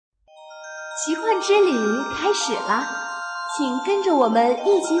奇幻之旅开始了，请跟着我们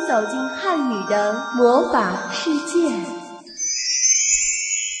一起走进汉语的魔法世界。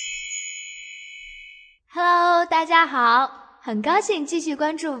Hello， 大家好，很高兴继续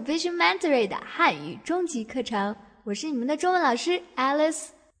关注 Vision Mentoring 的汉语中级课程，我是你们的中文老师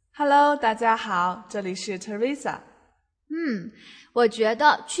Alice。Hello， 大家好，这里是 Teresa。我觉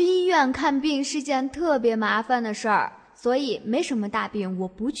得去医院看病是件特别麻烦的事儿，所以没什么大病我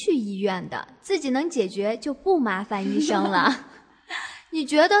不去医院的，自己能解决就不麻烦医生了。你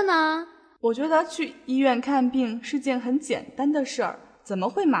觉得呢？我觉得去医院看病是件很简单的事儿，怎么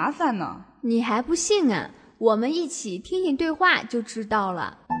会麻烦呢？你还不信啊？我们一起听听对话就知道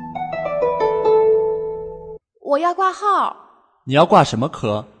了。我要挂号。你要挂什么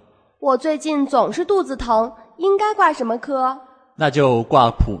科？我最近总是肚子疼，应该挂什么科？那就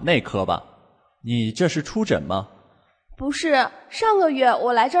挂普内科吧。你这是出诊吗？不是，上个月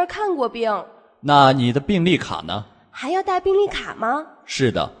我来这儿看过病。那你的病历卡呢？还要带病历卡吗？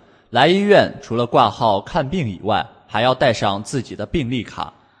是的，来医院除了挂号看病以外，还要带上自己的病历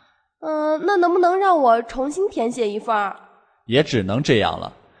卡。那能不能让我重新填写一份？也只能这样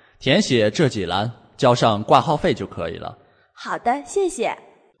了，填写这几栏，交上挂号费就可以了。好的，谢谢。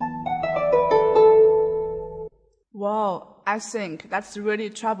Wow, I think that's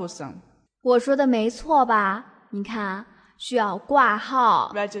really troublesome. 我说的没错吧？你看，需要挂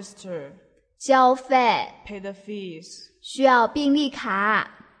号 Register, 交费 pay the fees, 需要病历卡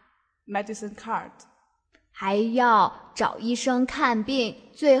medicine card, 还要找医生看病，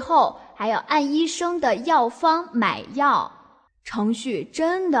最后还要按医生的药方买药，程序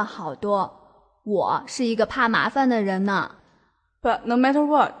真的好多。我是一个怕麻烦的人呢。But no matter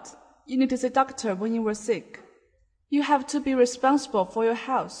what, you need to see doctor when you were sick. You have to be responsible for your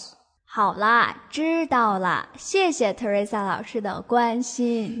health. 好啦，知道了，谢谢 Teresa 老师的关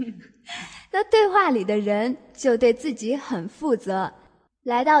心。那对话里的人就对自己很负责。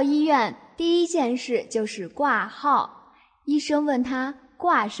来到医院，第一件事就是挂号。医生问他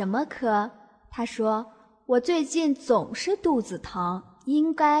挂什么科，他说我最近总是肚子疼，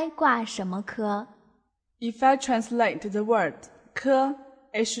应该挂什么科？ If I translate the word 科,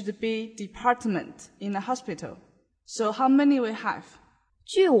 it should be department in a hospital. So how many we have?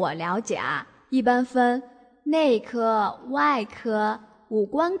 据我了解啊，一般分内科、外科、五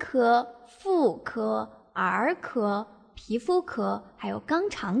官科、妇科、儿科、皮肤科，还有肛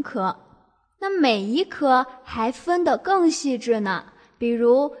肠科。那每一科还分得更细致呢，比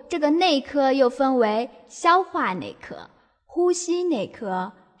如这个内科又分为消化内科、呼吸内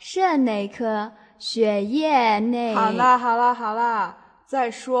科、肾内科、血液内。好啦，再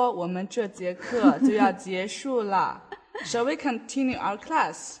说我们这节课就要结束了。Shall we continue our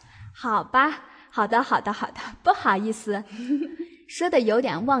class? 好吧，好的，不好意思，说的有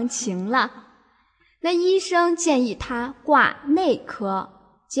点忘情了。那医生建议他挂内科，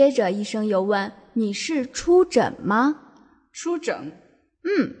接着医生又问，你是出诊吗？出诊？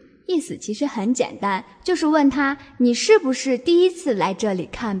意思其实很简单，就是问他你是不是第一次来这里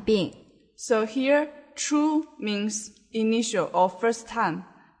看病。So here, 出 means initial or first time.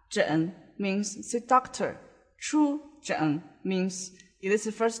 诊 means see doctor. 出诊 means it is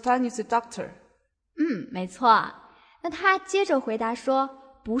the first time you see doctor. 没错。那他接着回答说，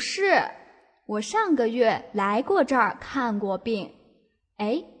不是，我上个月来过这儿看过病。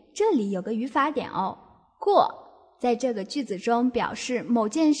这里有个语法点哦，过在这个句子中表示某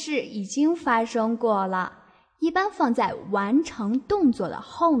件事已经发生过了，一般放在完成动作的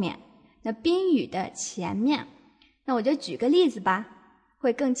后面，那宾语的前面。那我就举个例子吧，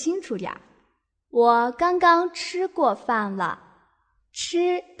会更清楚点。我刚刚吃过饭了，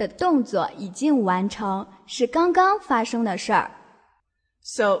吃的动作已经完成，是刚刚发生的事儿。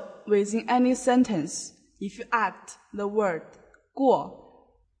So, within any sentence, if you add the word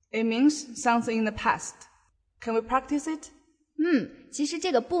过, it means something in the past. Can we practice it? 其实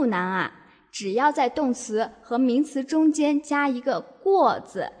这个不难啊，只要在动词和名词中间加一个过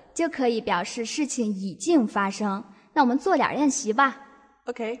字，就可以表示事情已经发生。那我们做点练习吧。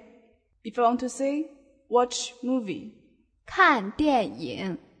Okay.If I want to say, watch movie. 看电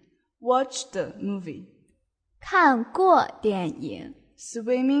影。Watch the movie. 看过电影。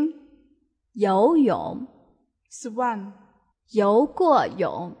Swimming. 游泳。Swam. 游过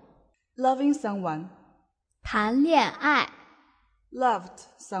泳。Loving someone. 谈恋爱。Loved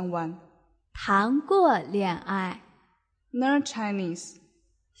someone. 谈过恋爱。Learn Chinese.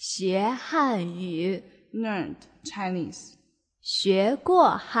 学汉语。Learned Chinese.学过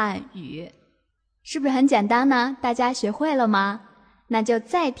汉语，是不是很简单呢？大家学会了吗？那就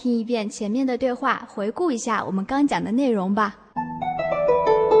再听一遍前面的对话，回顾一下我们刚讲的内容吧。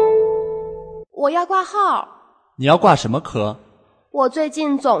我要挂号。你要挂什么科？我最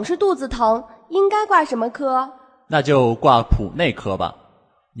近总是肚子疼，应该挂什么科？那就挂普内科吧。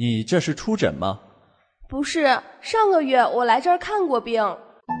你这是出诊吗？不是，上个月我来这儿看过病。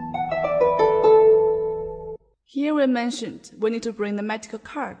Here we mentioned we need to bring the medical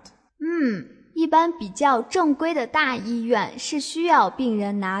card. 一般比较正规的大医院是需要病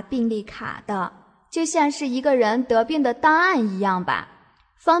人拿病历卡的，就像是一个人得病的档案一样吧，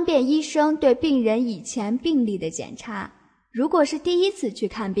方便医生对病人以前病历的检查。如果是第一次去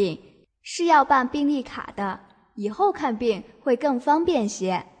看病，是要办病历卡的，以后看病会更方便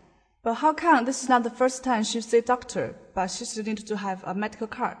些。But how come this is not the first time she see doctor, but she still need to have a medical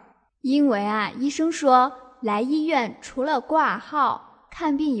card? 因为医生说来医院除了挂号、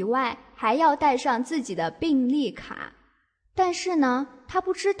看病以外，还要带上自己的病历卡。但是呢，他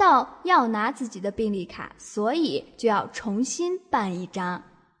不知道要拿自己的病历卡，所以就要重新办一张。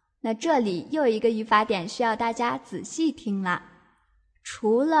那这里又有一个语法点需要大家仔细听了，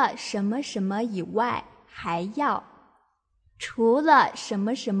除了什么什么以外还要，除了什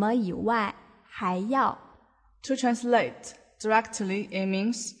么什么以外还要。 To translate directly, it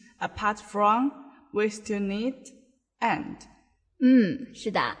means apart from, we still need, and.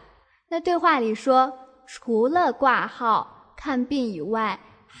 是的。那对话里说，除了挂号、看病以外，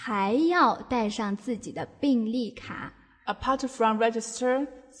还要带上自己的病历卡。Apart from register,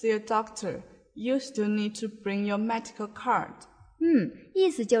 see a doctor, you still need to bring your medical card. 意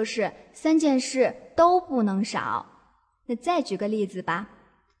思就是3件事都不能少。那再举个例子吧，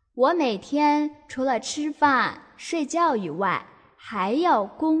我每天除了吃饭、睡觉以外，还要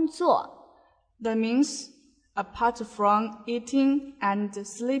工作。 That means, apart from eating and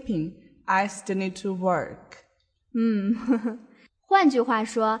sleeping, I still need to work. 换句话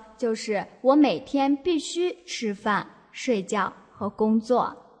说，就是我每天必须吃饭、睡觉和工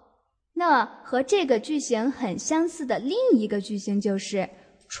作。那和这个句型很相似的另一个句型就是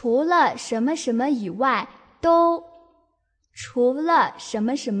除了什么什么以外都，除了什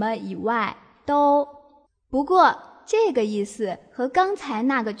么什么以外都。不过这个意思和刚才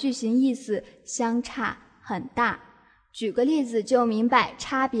那个句型意思相差很大，举个例子就明白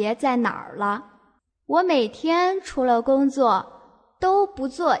差别在哪儿了。我每天除了工作都不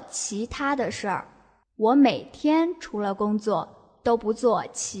做其他的事儿。我每天除了工作都不做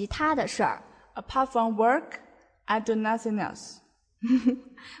其他的事儿。 Apart from work, I do nothing else.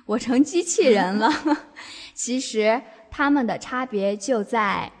 我成机器人了。其实它们的差别就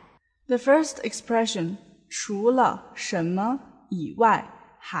在 The first expression, 除了什么以外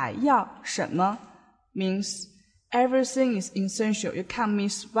还要什么 means everything is essential, you can't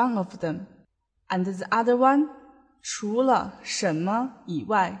miss one of them. And the other one, 除了什么以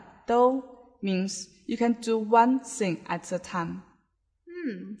外都 means you can do one thing at a time.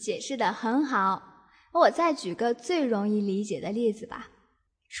 解释得很好。我再举个最容易理解的例子吧。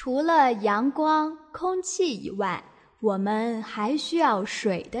除了阳光、空气以外，我们还需要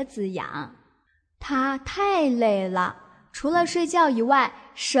水的滋养。他太累了，除了睡觉以外，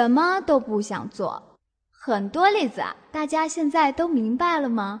什么都不想做。很多例子大家现在都明白了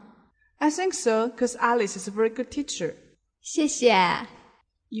吗？ I think so, because Alice is a very good teacher. 谢谢。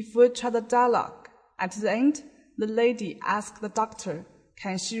 If we try the dialogue, at the end, the lady asked the doctor,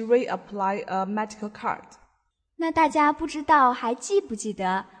 can she reapply a medical card? 那大家不知道还记不记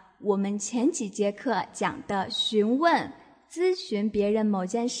得我们前几节课讲的询问、咨询别人某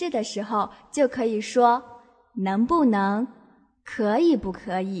件事的时候，就可以说能不能、可以不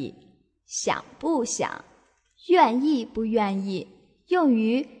可以、想不想、愿意不愿意，用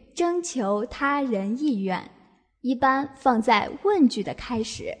于征求他人意愿，一般放在问句的开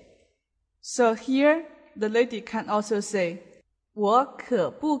始。 So here, the lady can also say, 我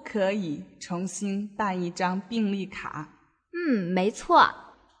可不可以重新办一张病历卡？没错。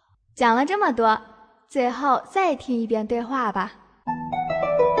讲了这么多，最后再听一遍对话吧。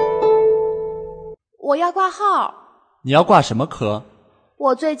我要挂号。你要挂什么科？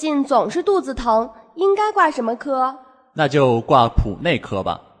我最近总是肚子疼，应该挂什么科？那就挂普内科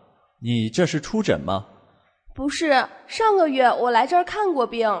吧。你这是出诊吗？不是，上个月我来这儿看过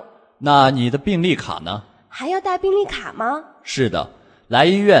病。那你的病历卡呢？还要带病历卡吗？是的，来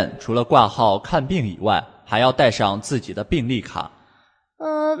医院除了挂号看病以外，还要带上自己的病历卡。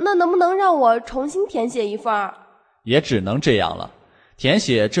那能不能让我重新填写一份儿？也只能这样了，填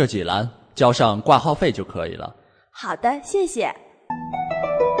写这几栏，交上挂号费就可以了。好的，谢谢。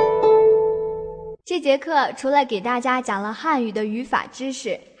这节课除了给大家讲了汉语的语法知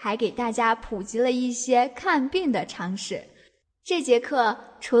识，还给大家普及了一些看病的常识。这节课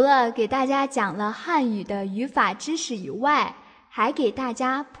除了给大家讲了汉语的语法知识以外，还给大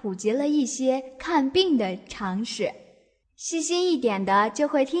家普及了一些看病的常识。细心一点的就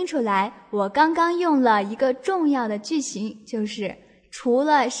会听出来，我刚刚用了一个重要的句型，就是除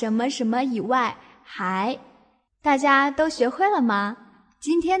了什么什么以外还。大家都学会了吗？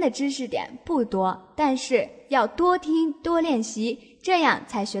今天的知识点不多，但是要多听多练习，这样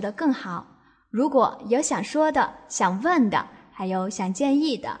才学得更好。如果有想说的、想问的，还有想建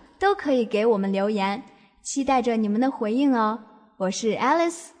议的，都可以给我们留言，期待着你们的回应哦。我是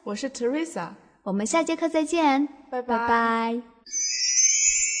Alice， 我是 Teresa， 我们下节课再见，拜拜。拜拜。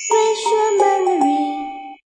为什么